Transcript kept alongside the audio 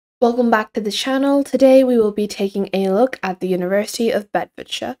Welcome back to the channel. Today we will be taking a look at the University of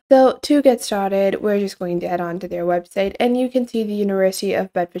Bedfordshire. So to get started, we're just going to head on to their website, and you can see the University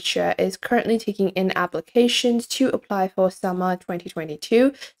of Bedfordshire is currently taking in applications to apply for summer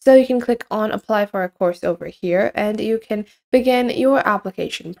 2022. So you can click on apply for a course over here, and you can begin your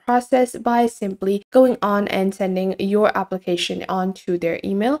application process by simply going on and sending your application onto their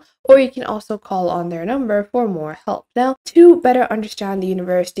email, or you can also call on their number for more help. Now, to better understand the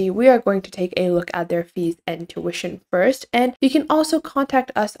university, we are going to take a look at their fees and tuition first, and you can also contact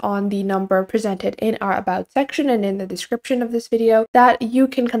us on the number presented in our about section and in the description of this video that you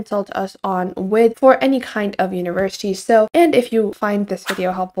can consult us on with for any kind of university. And if you find this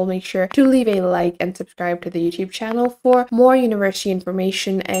video helpful, make sure to leave a like and subscribe to the YouTube channel for more university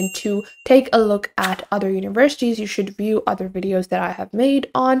information. And to take a look at other universities, you should view other videos that I have made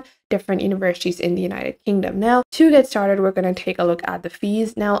on different universities in the United Kingdom. Now, to get started, we're going to take a look at the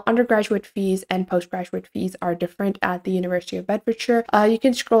fees. Now, undergraduate fees and postgraduate fees are different at the University of Bedfordshire. You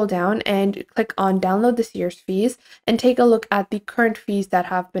can scroll down and click on download this year's fees and take a look at the current fees that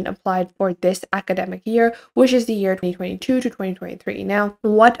have been applied for this academic year, which is the year 2022 to 2023. Now,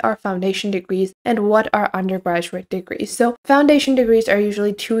 what are foundation degrees and what are undergraduate degrees? So foundation degrees are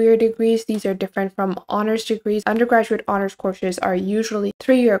usually 2-year degrees. These are different from honors degrees. Undergraduate honors courses are usually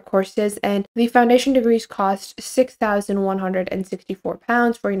 3-year courses, and the foundation degrees cost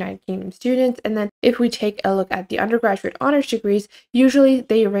 £6,164 for United Kingdom students. And then if we take a look at the undergraduate honors degrees, usually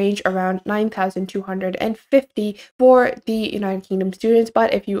they range around £9,250 for the United Kingdom students.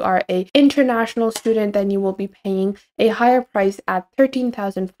 But if you are an international student, then you will be paying a higher price at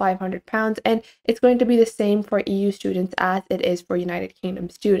 £13,500, and it's going to be the same for EU students as it is for United Kingdom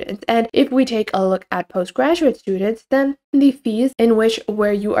students. And if we take a look at postgraduate students, then the fees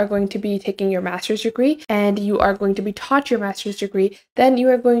where you are going to be taking your master's degree and you are going to be taught your master's degree, then you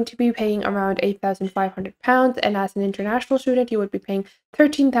are going to be paying around £8,500, and as an international student you would be paying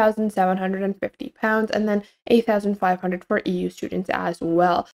 £13,750, and then £8,500 for EU students as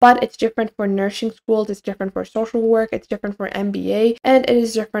well. But it's different for nursing schools, it's different for social work, it's different for MBA, and it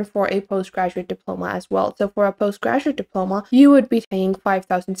is different for a postgraduate diploma as well. So for a postgraduate diploma, you would be paying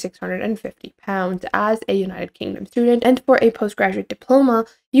 £5,650 as a United Kingdom student, and for a postgraduate diploma,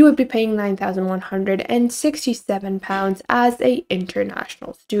 you would be paying £9,167 as a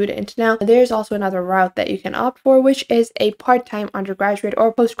international student. Now, there's also another route that you can opt for, which is a part-time undergraduate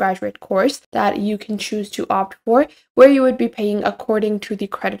or postgraduate course that you can choose to opt for, where you would be paying according to the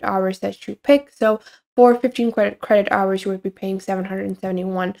credit hours that you pick. So for 15 credit hours, you would be paying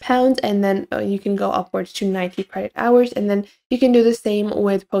 £771, and then you can go upwards to 90 credit hours, and then you can do the same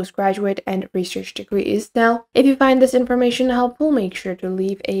with postgraduate and research degrees. Now, if you find this information helpful, make sure to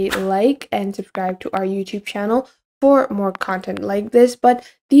leave a like and subscribe to our YouTube channel for more content like this. But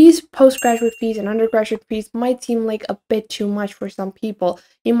these postgraduate fees and undergraduate fees might seem like a bit too much for some people.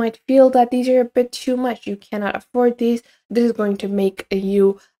 You might feel that these are a bit too much, you cannot afford these. This is going to make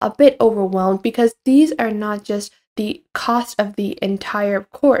you a bit overwhelmed, because these are not just the cost of the entire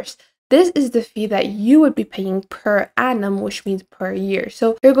course. This is the fee that you would be paying per annum, which means per year.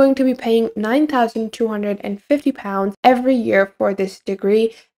 So you're going to be paying £9,250 every year for this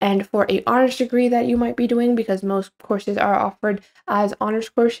degree. And for a honors degree that you might be doing, because most courses are offered as honors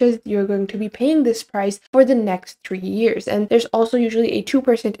courses, you're going to be paying this price for the next 3 years. And there's also usually a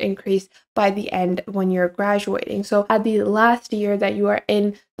 2% increase by the end when you're graduating. So at the last year that you are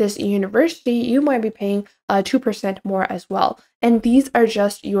in this university, you might be paying 2% more as well. And these are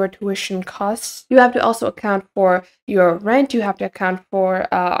just your tuition costs. You have to also account for your rent. You have to account for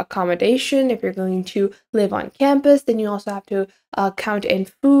accommodation. If you're going to live on campus, then you also have to count in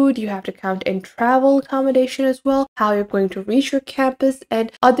food. You have to count in travel accommodation as well, how you're going to reach your campus,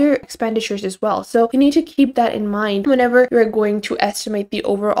 and other expenditures as well. So you need to keep that in mind whenever you're going to estimate the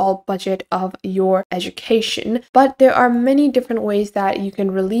overall budget of your education. But there are many different ways that you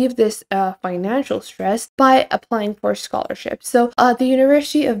can relieve this financial stress by applying for scholarships. So the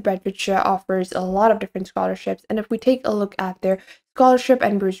University of Bedfordshire offers a lot of different scholarships, and if we take a look at their scholarship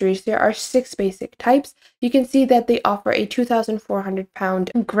and bursaries, there are 6 basic types. You can see that they offer a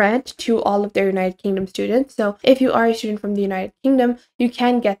 £2,400 grant to all of their United Kingdom students. So if you are a student from the United Kingdom, you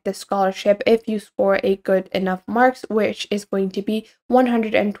can get this scholarship if you score a good enough marks, which is going to be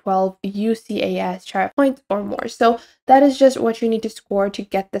 112 UCAS chart points or more. So that is just what you need to score to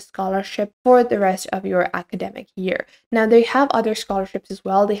get the scholarship for the rest of your academic year. Now, they have other scholarships as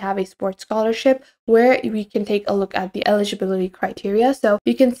well. They have a sports scholarship where we can take a look at the eligibility criteria criteria. So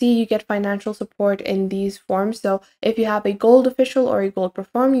you can see you get financial support in these forms. So if you have a gold official or a gold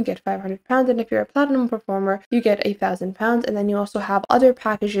perform, you get £500, and if you're a platinum performer, you get £1,000. And then you also have other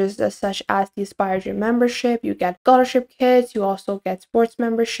packages such as the Aspire Gym membership, you get scholarship kits, you also get sports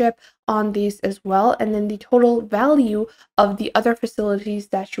membership on these as well. And then the total value of the other facilities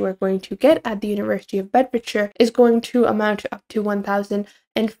that you are going to get at the University of Bedfordshire is going to amount to up to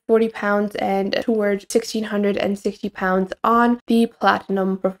 £1,040 and towards £1,660 on the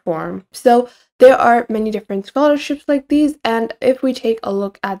platinum perform. So there are many different scholarships like these, and if we take a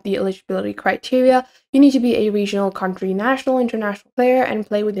look at the eligibility criteria, you need to be a regional, country, national, international player and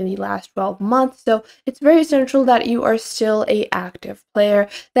play within the last 12 months. So it's very essential that you are still an active player.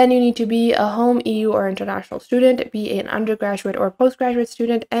 Then you need to be a home EU or international student, be an undergraduate or postgraduate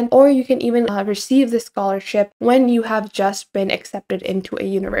student, or you can even receive the scholarship when you have just been accepted into a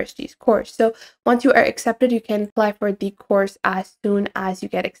university's course. So once you are accepted, you can apply for the course as soon as you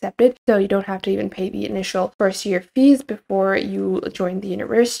get accepted. So you don't have to even pay the initial first year fees before you join the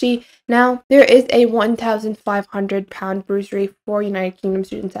university. Now, there is a £1,500 bursary for United Kingdom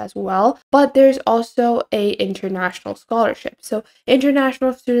students as well, but there's also a international scholarship. So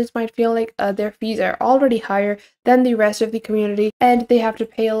international students might feel like their fees are already higher than the rest of the community and they have to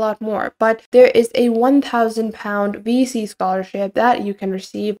pay a lot more, but there is a £1,000 VC scholarship that you can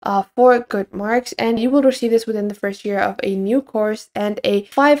receive for good marks, and you will receive this within the first year of a new course, and a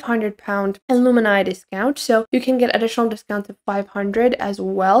 £500 alumni discount. So you can get additional discounts of £500 as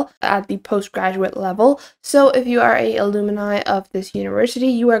well at the postgraduate level. So if you are a alumni of this university,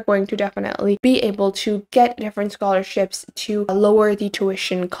 you are going to definitely be able to get different scholarships to lower the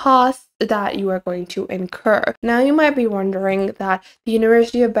tuition costs that you are going to incur. Now you might be wondering that the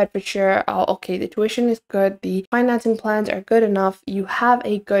University of Bedfordshire, okay, the tuition is good, the financing plans are good enough, you have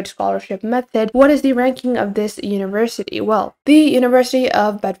a good scholarship method. What is the ranking of this university? Well, the University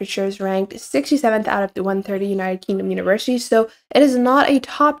of Bedfordshire is ranked 67th out of the 130 United Kingdom universities, so it is not a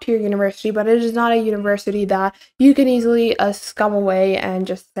top tier university, but it is not a university that you can easily scum away and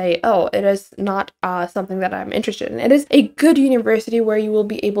just say, oh, it is not something that I'm interested in. It is a good university where you will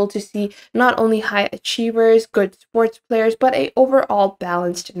be able to see not only high achievers, good sports players, but a overall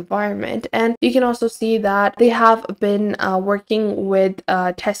balanced environment. And you can also see that they have been working with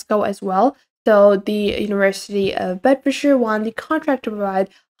Tesco as well. So the University of Bedfordshire won the contract to provide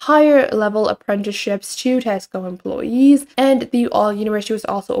higher level apprenticeships to Tesco employees, and the university was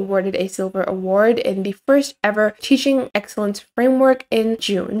also awarded a silver award in the first ever teaching excellence framework in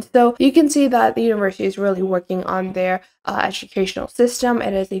June. So you can see that the university is really working on their educational system.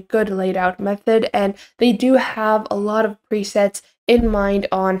 It is a good laid out method, and they do have a lot of presets in mind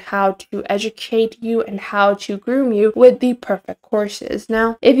on how to educate you and how to groom you with the perfect courses.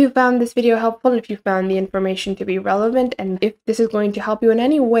 Now, if you found this video helpful, if you found the information to be relevant, and if this is going to help you in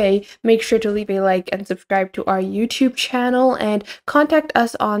any way, make sure to leave a like and subscribe to our YouTube channel, and contact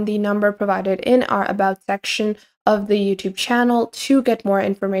us on the number provided in our About section of the YouTube channel to get more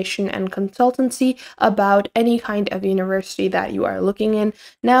information and consultancy about any kind of university that you are looking in.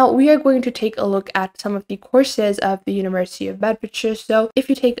 Now, we are going to take a look at some of the courses of the University of Bedfordshire. So if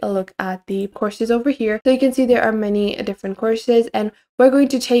you take a look at the courses over here, so you can see there are many different courses, and we're going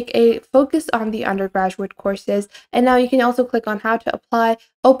to take a focus on the undergraduate courses. And now you can also click on how to apply,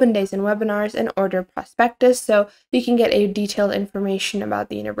 open days and webinars, and order prospectus, so you can get a detailed information about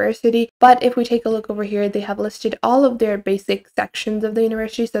the university. But if we take a look over here, they have listed all of their basic sections of the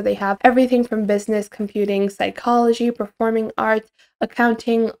university. So they have everything from business, computing, psychology, performing arts,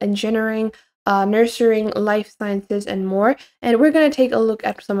 accounting, engineering, nursing, life sciences, and more. And we're going to take a look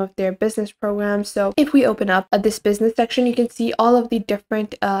at some of their business programs. So if we open up this business section, you can see all of the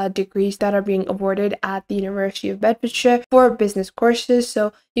different degrees that are being awarded at the University of Bedfordshire for business courses.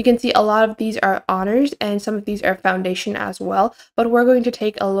 So you can see a lot of these are honors and some of these are foundation as well. But we're going to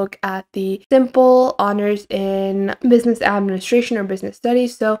take a look at the simple honors in business administration or business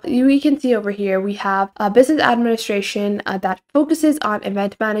studies. So we can see over here we have business administration that focuses on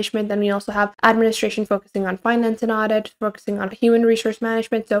event management. Then we also have administration focusing on finance and audit, focusing on human resource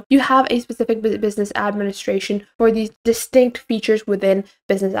management. So you have a specific business administration for these distinct features within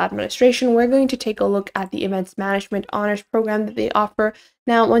business administration. We're going to take a look at the events management honors program that they offer.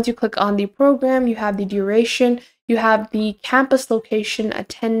 Now, once you click on the program, you have the duration, you have the campus location,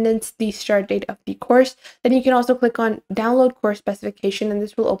 attendance, the start date of the course. Then you can also click on download course specification, and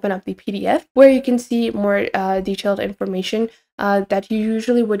this will open up the PDF where you can see more detailed information that you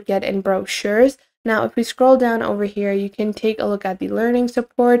usually would get in brochures. Now, if we scroll down over here, you can take a look at the learning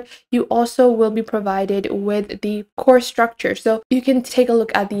support. You also will be provided with the course structure. So you can take a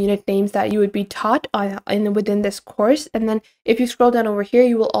look at the unit names that you would be taught within this course. And then if you scroll down over here,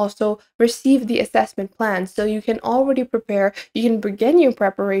 you will also receive the assessment plan. So you can already prepare, you can begin your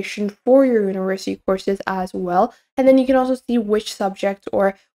preparation for your university courses as well. And then you can also see which subjects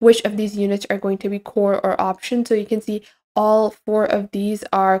or which of these units are going to be core or option. So you can see all 4 of these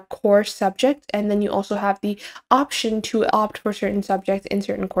are core subjects, and then you also have the option to opt for certain subjects in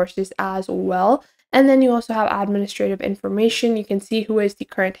certain courses as well. And then you also have administrative information. You can see who is the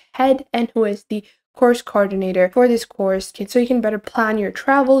current head and who is the course coordinator for this course, so you can better plan your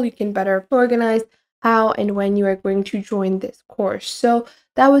travel, you can better organize how and when you are going to join this course. So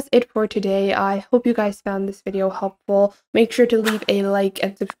that was it for today. I hope you guys found this video helpful. Make sure to leave a like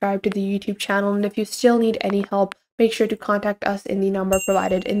and subscribe to the YouTube channel, and if you still need any help, make sure to contact us in the number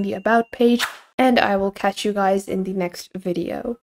provided in the About page, and I will catch you guys in the next video.